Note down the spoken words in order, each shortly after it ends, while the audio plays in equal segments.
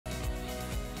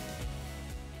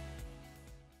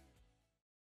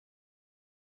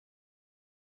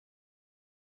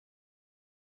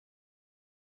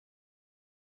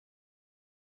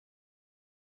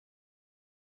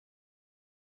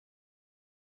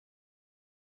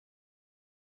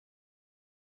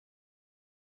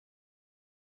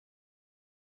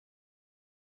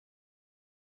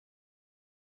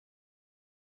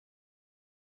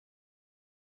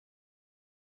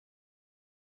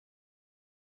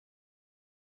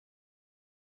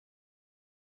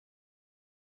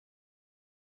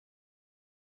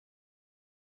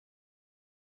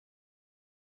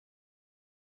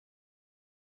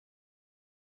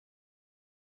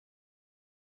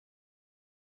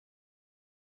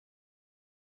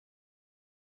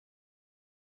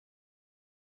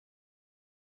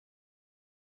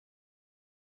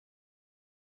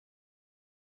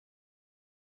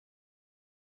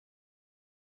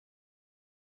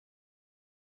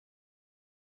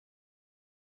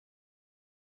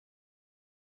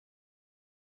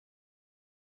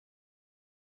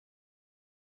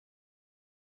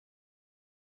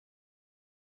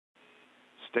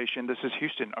Station, this is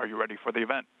Houston. Are you ready for the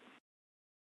event?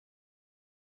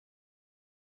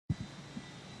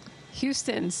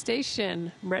 Houston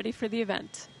Station, ready for the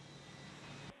event.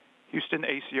 Houston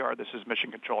ACR, this is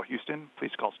Mission Control. Houston,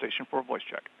 please call station for a voice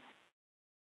check.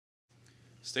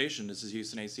 Station, this is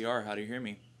Houston ACR. How do you hear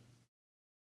me?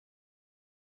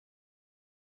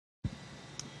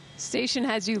 Station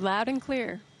has you loud and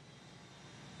clear.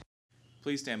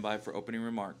 Please stand by for opening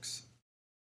remarks.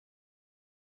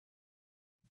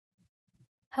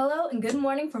 Hello and good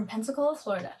morning from Pensacola,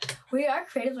 Florida. We are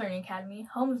Creative Learning Academy,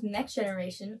 home of the next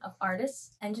generation of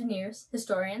artists, engineers,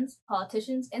 historians,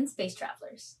 politicians, and space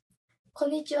travelers. こ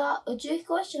んにちは、宇宙飛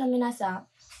行士の皆さん。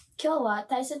今日は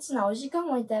大切なお時間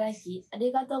をいただきあ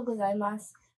りがとうございま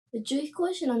す。宇宙飛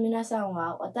行士の皆さん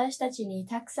は私たちに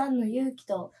たくさんの勇気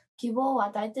と希望を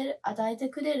与えて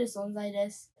くれる存在で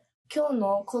す。今日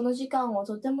のこの時間を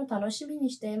とても楽しみに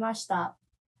していました。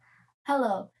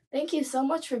Hello, thank you so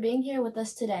much for being here with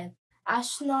us today.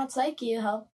 Astronauts like you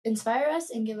help inspire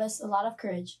us and give us a lot of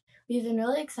courage. We've been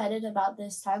really excited about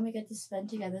this time we get to spend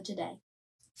together today.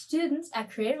 Students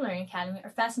at Creative Learning Academy are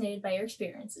fascinated by your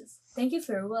experiences. Thank you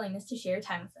for your willingness to share your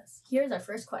time with us. Here's our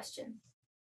first question.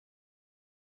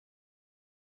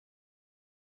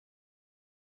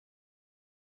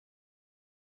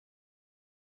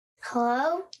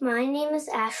 Hello, my name is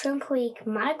Ashton Puig.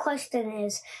 My question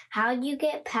is, how do you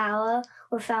get power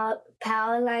without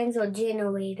power lines or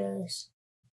generators?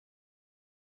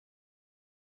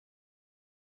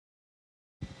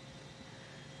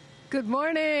 Good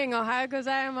morning, Ohayou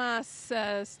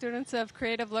gozaimasu. Students of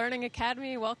Creative Learning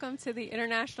Academy, welcome to the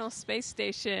International Space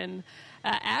Station.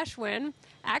 Ashwin,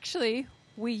 actually,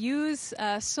 we use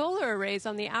solar arrays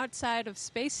on the outside of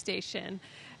Space Station.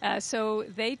 So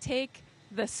they take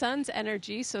the sun's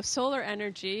energy, so solar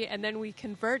energy, and then we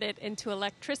convert it into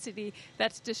electricity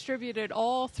that's distributed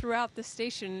all throughout the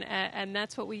station, and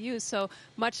that's what we use. So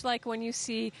much like when you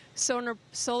see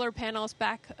solar panels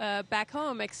back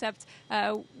home, except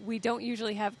we don't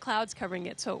usually have clouds covering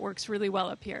it, so it works really well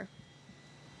up here.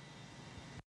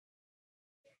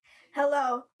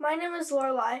 Hello, my name is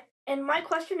Lorelai, and my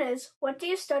question is, what do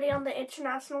you study on the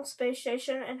International Space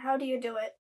Station, and how do you do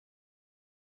it?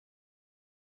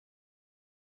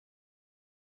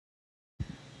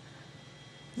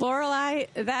 Lorelai,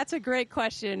 that's a great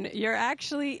question. You're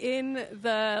actually in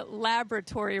the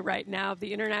laboratory right now of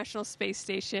the International Space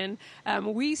Station.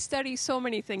 We study so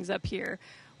many things up here.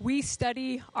 We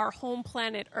study our home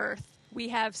planet Earth. We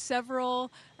have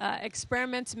several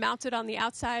experiments mounted on the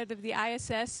outside of the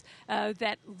ISS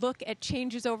that look at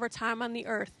changes over time on the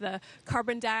Earth, the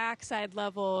carbon dioxide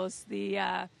levels, the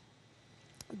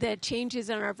changes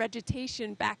in our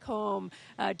vegetation back home,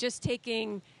 just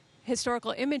taking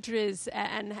historical images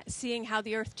and seeing how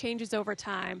the Earth changes over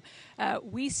time.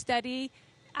 We study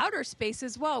outer space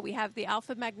as well. We have the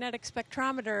alpha magnetic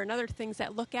spectrometer and other things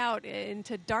that look out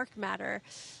into dark matter.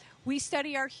 We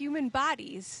study our human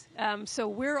bodies. So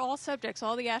we're all subjects.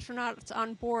 All the astronauts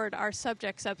on board are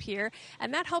subjects up here.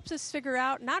 And that helps us figure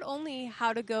out not only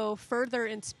how to go further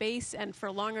in space and for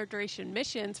longer duration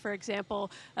missions, for example,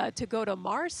 to go to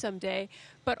Mars someday,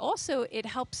 but also it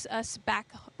helps us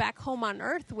back home on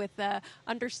Earth with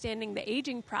understanding the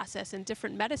aging process and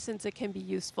different medicines that can be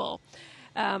useful.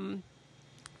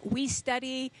 We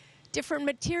study different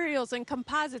materials and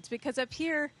composites because up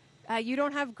here, you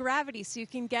don't have gravity, so you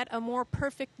can get a more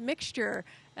perfect mixture.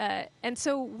 And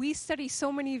so we study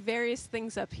so many various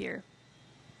things up here.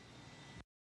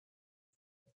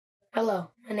 Hello,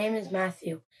 my name is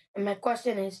Matthew, and my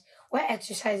question is, what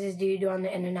exercises do you do on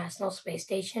the International Space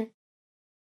Station?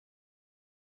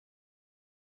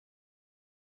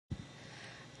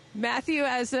 Matthew,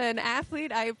 as an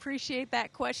athlete, I appreciate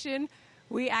that question.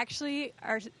 We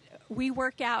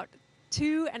work out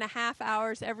 2.5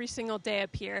 hours every single day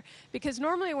up here, because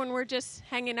normally when we're just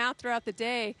hanging out throughout the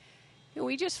day,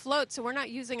 we just float, so we're not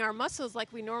using our muscles like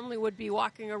we normally would be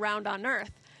walking around on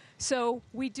Earth. So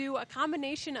we do a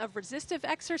combination of resistive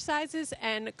exercises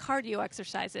and cardio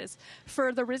exercises.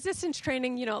 For the resistance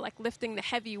training, like lifting the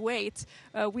heavy weights,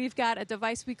 we've got a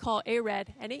device we call ARED,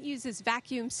 and it uses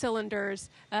vacuum cylinders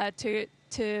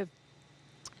to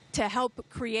help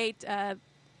create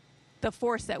the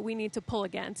force that we need to pull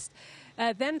against.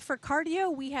 Then for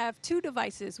cardio, we have two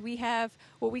devices. We have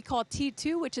what we call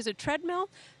T2, which is a treadmill.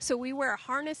 So we wear a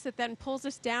harness that then pulls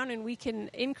us down, and we can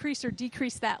increase or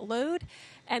decrease that load.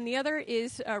 And the other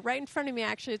is right in front of me,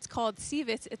 actually. It's called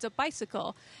CVIS. It's a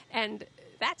bicycle. And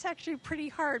that's actually pretty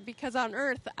hard because on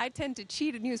Earth, I tend to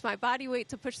cheat and use my body weight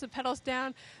to push the pedals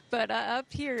down. But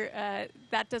up here,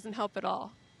 that doesn't help at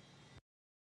all.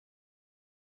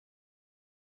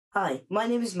 Hi, my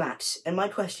name is Max, and my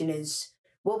question is,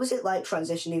 what was it like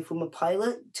transitioning from a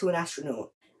pilot to an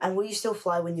astronaut, and will you still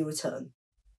fly when you return?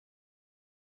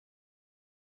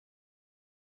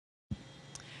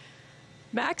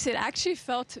 Max, it actually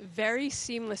felt very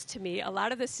seamless to me. A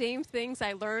lot of the same things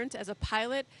I learned as a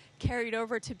pilot carried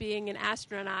over to being an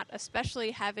astronaut,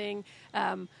 especially having,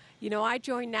 I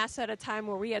joined NASA at a time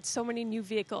where we had so many new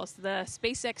vehicles. The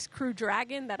SpaceX Crew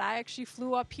Dragon that I actually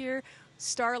flew up here,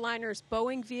 Starliner's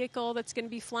Boeing vehicle that's going to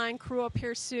be flying crew up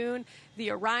here soon, the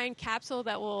Orion capsule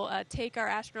that will take our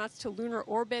astronauts to lunar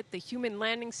orbit, the human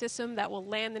landing system that will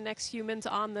land the next humans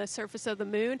on the surface of the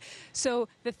moon. So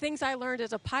the things I learned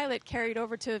as a pilot carried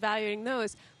over to evaluating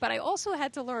those, but I also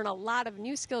had to learn a lot of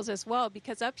new skills as well,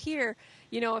 because up here,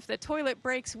 if the toilet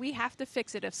breaks, we have to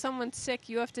fix it. If someone's sick,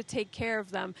 you have to take care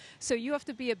of them. So you have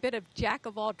to be a bit of jack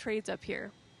of all trades up here.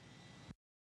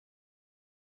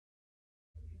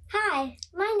 Hi,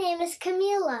 my name is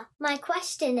Camila. My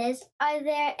question is, are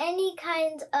there any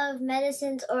kinds of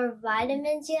medicines or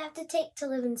vitamins you have to take to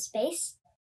live in space?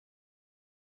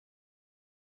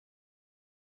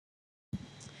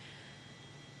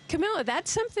 Camilla, that's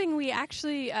something we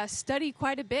actually study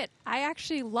quite a bit. I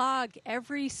actually log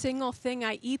every single thing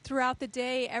I eat throughout the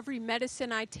day, every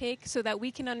medicine I take, so that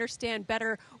we can understand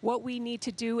better what we need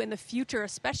to do in the future,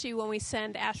 especially when we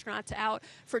send astronauts out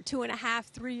for 2.5,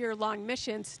 3-year-long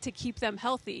missions to keep them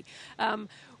healthy.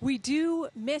 We do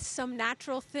miss some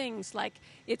natural things, like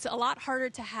it's a lot harder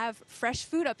to have fresh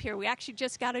food up here. We actually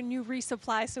just got a new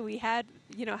resupply, so we had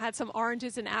some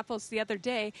oranges and apples the other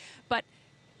day, but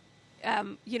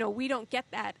we don't get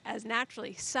that as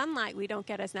naturally. Sunlight we don't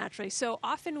get as naturally. So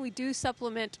often we do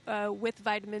supplement with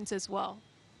vitamins as well.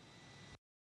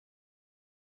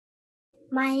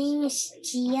 My name is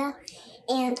Gia,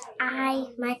 and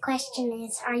my question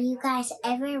is, are you guys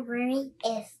ever worried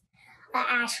if an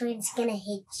asteroid's gonna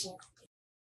hit you?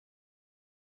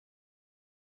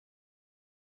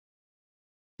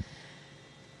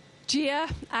 Gia,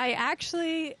 I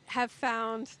actually have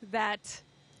found that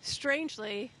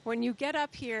strangely, when you get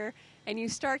up here and you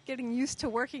start getting used to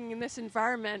working in this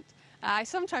environment, I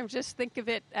sometimes just think of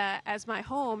it as my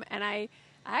home, and I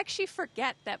actually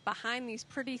forget that behind these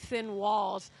pretty thin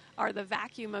walls are the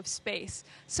vacuum of space.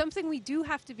 Something we do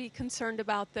have to be concerned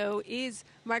about, though, is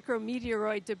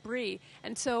micrometeoroid debris.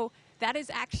 And so that is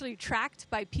actually tracked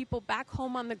by people back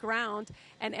home on the ground,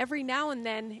 and every now and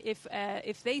then,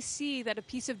 if they see that a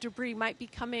piece of debris might be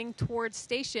coming towards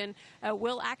station,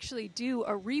 we'll actually do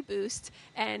a reboost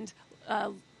and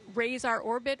raise our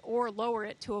orbit or lower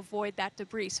it to avoid that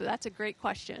debris. So that's a great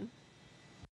question.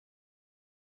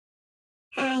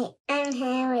 Hi, I'm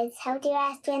Harris. How do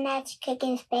astronauts cook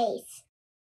in space?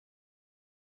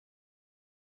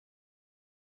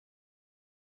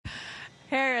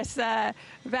 Harris,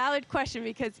 valid question,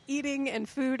 because eating and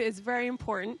food is very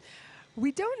important.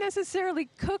 We don't necessarily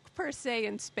cook per se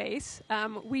in space.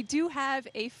 We do have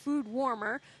a food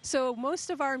warmer, so most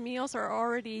of our meals are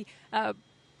already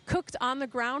cooked on the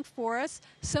ground for us.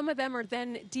 Some of them are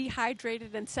then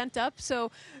dehydrated and sent up.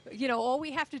 So, all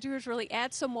we have to do is really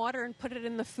add some water and put it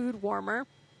in the food warmer.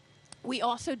 We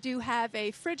also do have a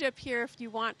fridge up here. If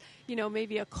you want,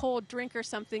 maybe a cold drink or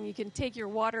something, you can take your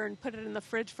water and put it in the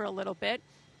fridge for a little bit.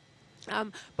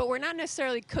 But we're not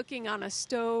necessarily cooking on a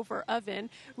stove or oven.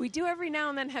 We do every now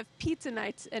and then have pizza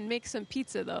nights and make some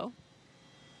pizza, though.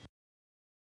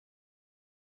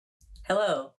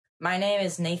 Hello, my name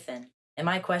is Nathan, and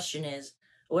my question is,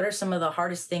 what are some of the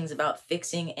hardest things about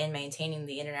fixing and maintaining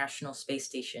the International Space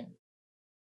Station?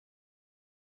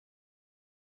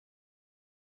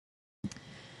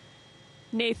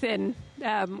 Nathan,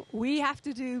 we have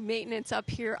to do maintenance up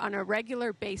here on a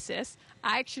regular basis.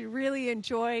 I actually really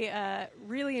enjoy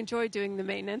doing the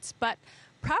maintenance, but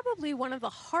probably one of the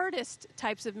hardest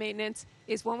types of maintenance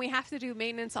is when we have to do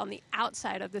maintenance on the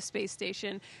outside of the space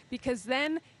station, because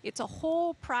then it's a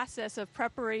whole process of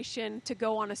preparation to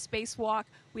go on a spacewalk.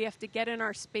 We have to get in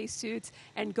our spacesuits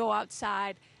and go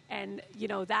outside, and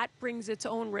that brings its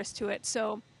own risk to it.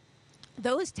 So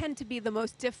those tend to be the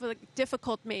most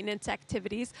difficult maintenance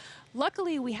activities.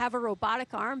 Luckily, we have a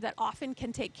robotic arm that often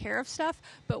can take care of stuff,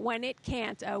 but when it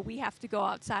can't, we have to go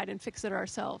outside and fix it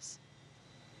ourselves.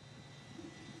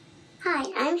 Hi,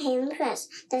 I'm Hayden Press.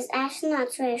 Does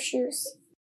astronauts wear shoes?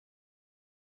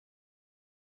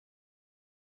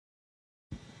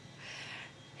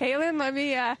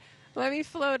 Halen, let me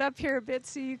float up here a bit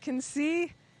so you can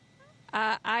see.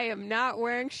 I am not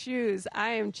wearing shoes.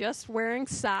 I am just wearing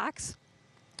socks.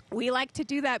 We like to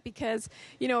do that because,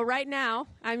 right now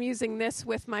I'm using this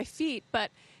with my feet, but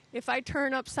if I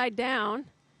turn upside down,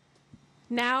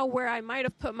 now where I might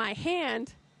have put my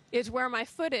hand is where my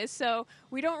foot is, so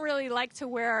we don't really like to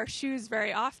wear our shoes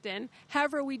very often.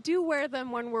 However, we do wear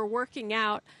them when we're working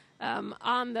out.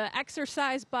 On the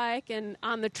exercise bike and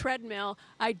on the treadmill,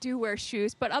 I do wear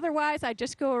shoes, but otherwise I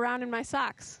just go around in my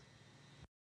socks.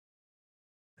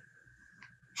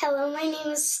 Hello, my name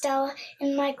is Stella,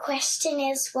 and my question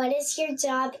is, what is your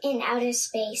job in outer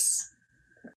space?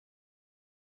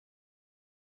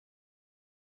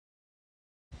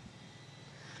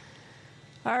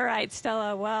 All right,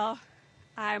 Stella, well,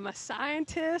 I'm a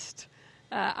scientist,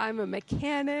 I'm a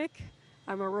mechanic,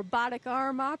 I'm a robotic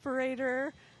arm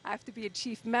operator, I have to be a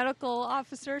chief medical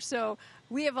officer, so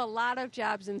we have a lot of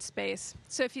jobs in space.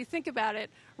 So if you think about it,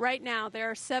 right now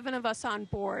there are 7 of us on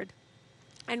board,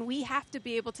 and we have to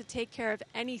be able to take care of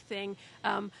anything.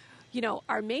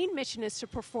 Our main mission is to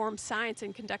perform science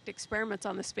and conduct experiments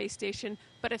on the space station,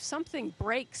 but if something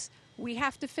breaks, we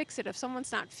have to fix it. If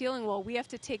someone's not feeling well, we have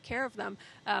to take care of them.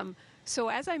 So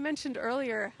as I mentioned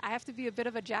earlier, I have to be a bit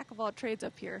of a jack of all trades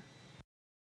up here.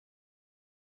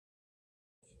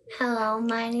 Hello,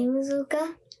 my name is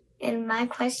Luca, and my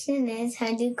question is,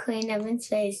 how do you clean up in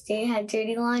space? Do you have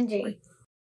dirty laundry?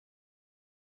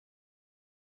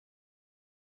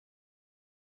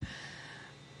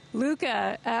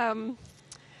 Luca,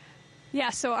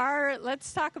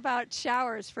 let's talk about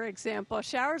showers, for example.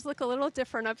 Showers look a little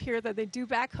different up here than they do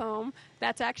back home.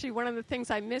 That's actually one of the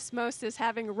things I miss most, is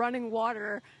having running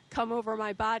water come over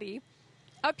my body.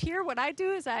 Up here, what I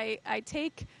do is I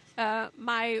take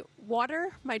my water,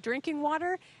 my drinking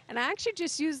water, and I actually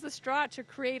just use the straw to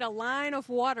create a line of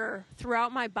water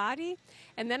throughout my body,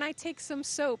 and then I take some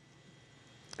soap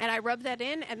and I rub that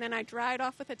in, and then I dry it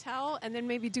off with a towel, and then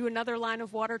maybe do another line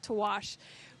of water to wash.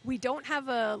 We don't have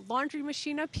a laundry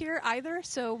machine up here either,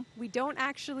 so we don't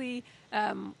actually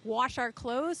wash our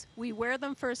clothes. We wear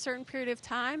them for a certain period of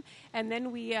time, and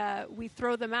then we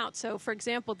throw them out. So, for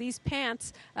example, these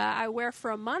pants I wear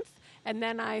for a month, and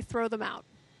then I throw them out.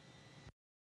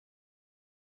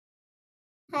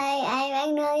 Hi,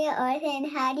 I'm Magnolia Orton.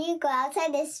 How do you go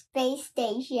outside the space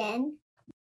station?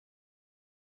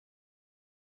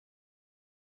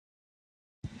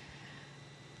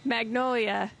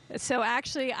 Magnolia. So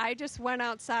actually, I just went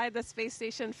outside the space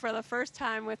station for the first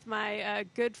time with my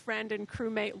good friend and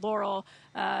crewmate Laurel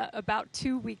about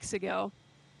 2 weeks ago.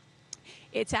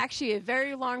 It's actually a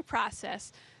very long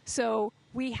process. So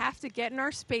we have to get in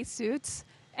our spacesuits,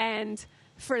 and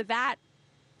for that,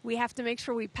 we have to make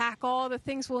sure we pack all the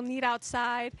things we'll need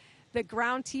outside. The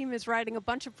ground team is writing a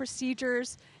bunch of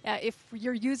procedures. If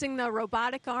you're using the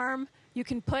robotic arm, you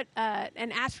can put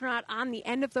an astronaut on the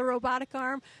end of the robotic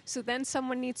arm, so then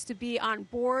someone needs to be on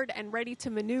board and ready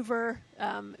to maneuver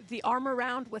the arm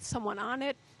around with someone on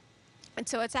it. And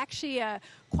so it's actually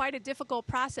quite a difficult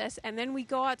process. And then we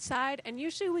go outside, and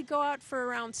usually we go out for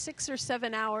around 6 or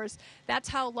 7 hours. That's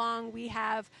how long we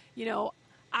have,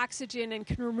 oxygen and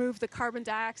can remove the carbon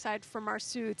dioxide from our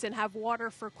suits and have water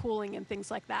for cooling and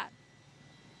things like that.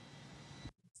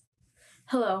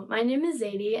 Hello, my name is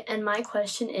Zadie, and my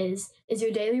question is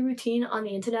your daily routine on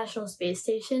the International Space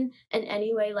Station in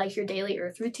any way like your daily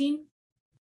Earth routine?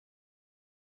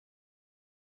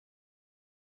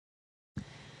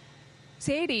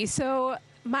 Zadie, so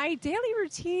my daily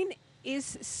routine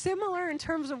is similar in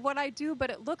terms of what I do,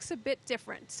 but it looks a bit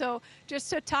different. So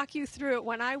just to talk you through it,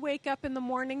 when I wake up in the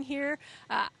morning here,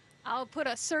 I'll put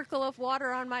a circle of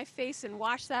water on my face and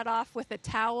wash that off with a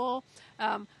towel.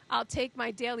 I'll take my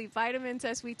daily vitamins,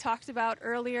 as we talked about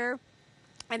earlier,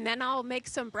 and then I'll make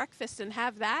some breakfast and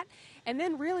have that. And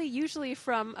then really usually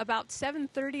from about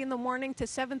 7:30 in the morning to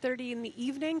 7:30 in the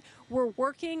evening, we're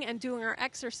working and doing our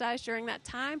exercise during that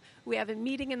time. We have a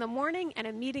meeting in the morning and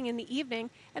a meeting in the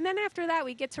evening. And then after that,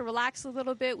 we get to relax a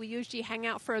little bit. We usually hang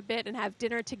out for a bit and have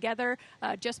dinner together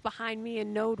just behind me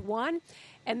in Node 1.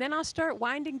 And then I'll start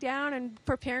winding down and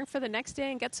preparing for the next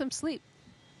day and get some sleep.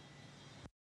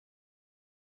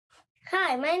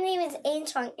 Hi, my name is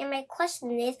Ain-Chong, and my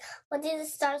question is, what do the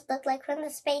stars look like from the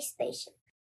space station?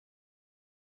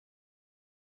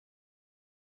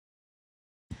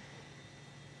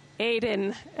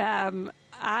 Aiden,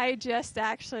 I just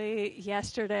actually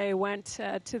yesterday went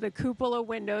to the cupola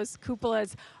windows.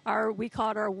 Cupolas are, we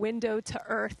call it our window to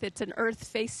Earth. It's an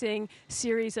Earth-facing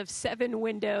series of 7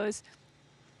 windows,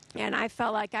 and I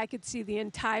felt like I could see the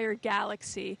entire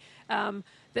galaxy.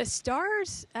 The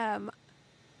stars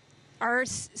are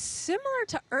similar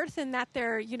to Earth in that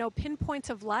they're, pinpoints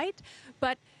of light,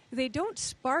 but they don't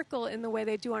sparkle in the way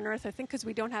they do on Earth, I think because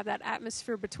we don't have that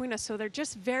atmosphere between us, so they're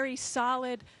just very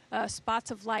solid spots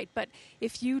of light. But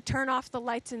if you turn off the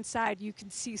lights inside, you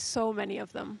can see so many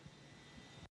of them.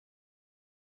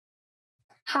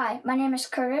 Hi, my name is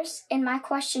Curtis, and my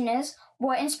question is,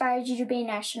 what inspired you to be an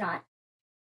astronaut?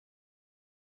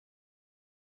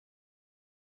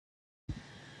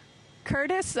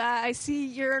 Curtis, I see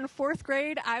you're in fourth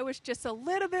grade. I was just a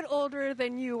little bit older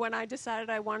than you when I decided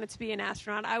I wanted to be an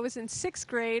astronaut. I was in sixth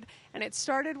grade, and it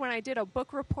started when I did a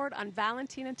book report on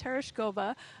Valentina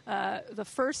Tereshkova, the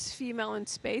first female in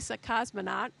space, a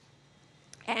cosmonaut.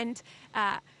 And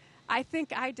I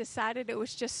think I decided it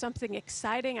was just something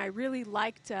exciting. I really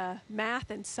liked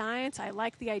math and science. I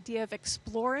liked the idea of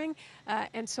exploring.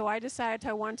 And so I decided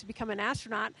I wanted to become an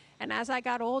astronaut. And as I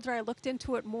got older, I looked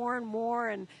into it more and more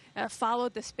and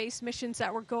followed the space missions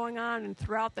that were going on and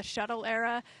throughout the shuttle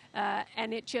era.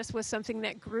 And it just was something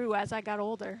that grew as I got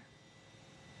older.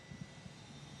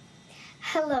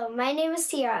 Hello, my name is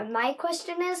Sierra. My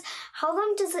question is, how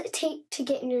long does it take to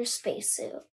get in your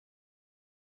spacesuit?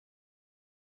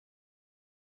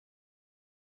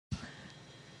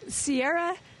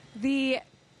 Sierra, the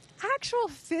actual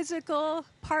physical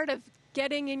part of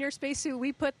getting in your spacesuit,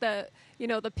 we put the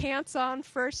pants on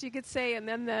first, you could say, and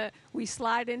then we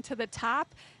slide into the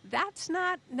top. That's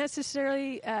not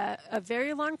necessarily a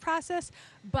very long process,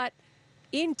 but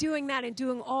in doing that and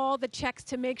doing all the checks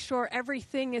to make sure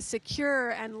everything is secure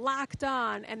and locked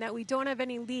on and that we don't have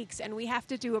any leaks, and we have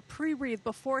to do a pre-breathe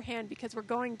beforehand because we're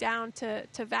going down to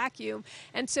vacuum.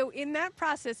 And so in that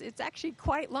process, it's actually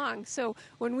quite long. So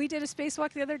when we did a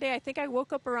spacewalk the other day, I think I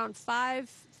woke up around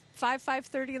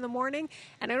 5:30 in the morning,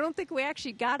 and I don't think we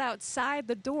actually got outside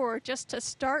the door just to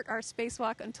start our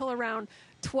spacewalk until around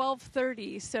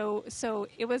 12:30. So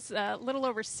it was a little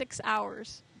over 6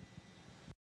 hours.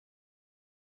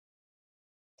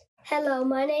 Hello,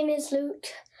 my name is Luke,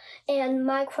 and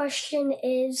my question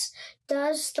is,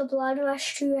 does the blood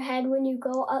rush to your head when you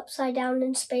go upside down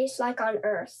in space like on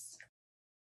Earth?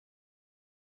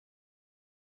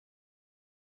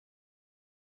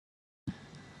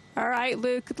 All right,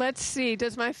 Luke, let's see.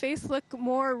 Does my face look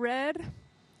more red?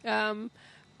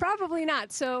 Probably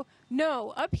not. So,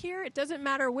 no, up here, it doesn't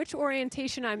matter which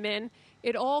orientation I'm in.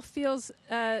 It all feels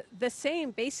the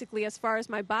same, basically, as far as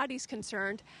my body's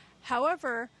concerned.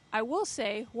 However, I will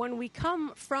say, when we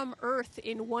come from Earth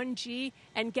in 1G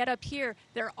and get up here,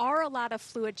 there are a lot of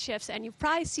fluid shifts, and you've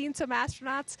probably seen some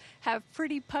astronauts have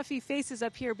pretty puffy faces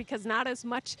up here because not as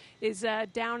much is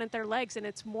down at their legs, and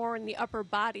it's more in the upper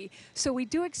body. So we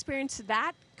do experience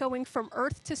that going from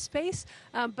Earth to space,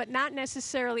 but not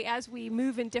necessarily as we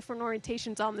move in different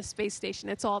orientations on the space station.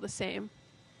 It's all the same.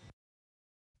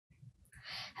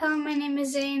 Hello, my name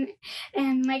is Zane,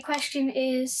 and my question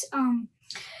is,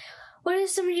 what are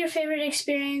some of your favorite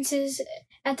experiences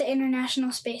at the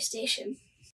International Space Station?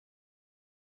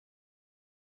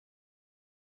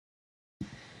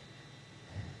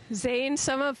 Zane,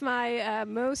 some of my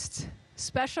most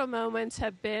special moments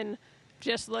have been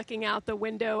just looking out the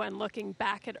window and looking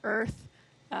back at Earth.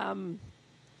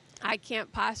 I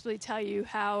can't possibly tell you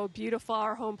how beautiful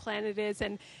our home planet is,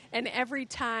 and every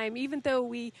time, even though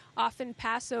we often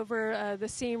pass over the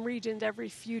same regions every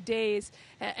few days,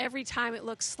 every time it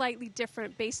looks slightly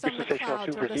different based on the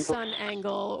clouds or the sun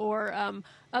angle or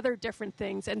other different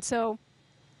things. And so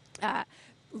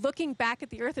looking back at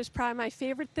the Earth is probably my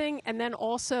favorite thing, and then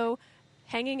also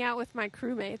hanging out with my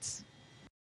crewmates.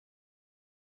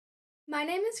 My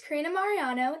name is Karina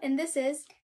Mariano, and this is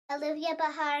Olivia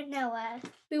Bahar Noah.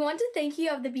 We want to thank you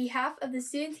on the behalf of the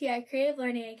students here at Creative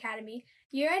Learning Academy.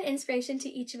 You're an inspiration to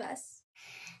each of us.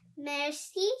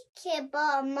 Merci que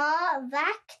ba ma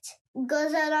vakt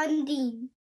gozarandin.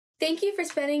 Thank you for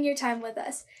spending your time with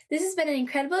us. This has been an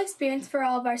incredible experience for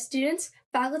all of our students,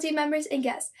 faculty members, and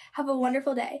guests. Have a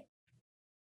wonderful day.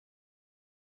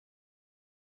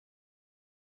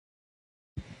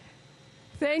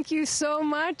 Thank you so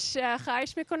much.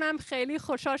 خواهش میکنم. خیلی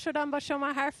خوشحال شدم با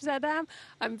شما حرف زدم.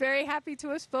 I'm very happy to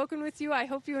have spoken with you. I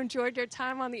hope you enjoyed your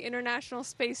time on the International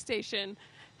Space Station.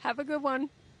 Have a good one.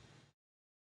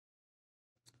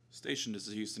 Station, this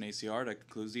is Houston ACR. That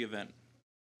concludes the event.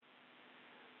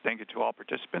 Thank you to all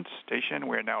participants. Station,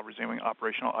 we are now resuming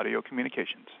operational audio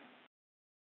communications.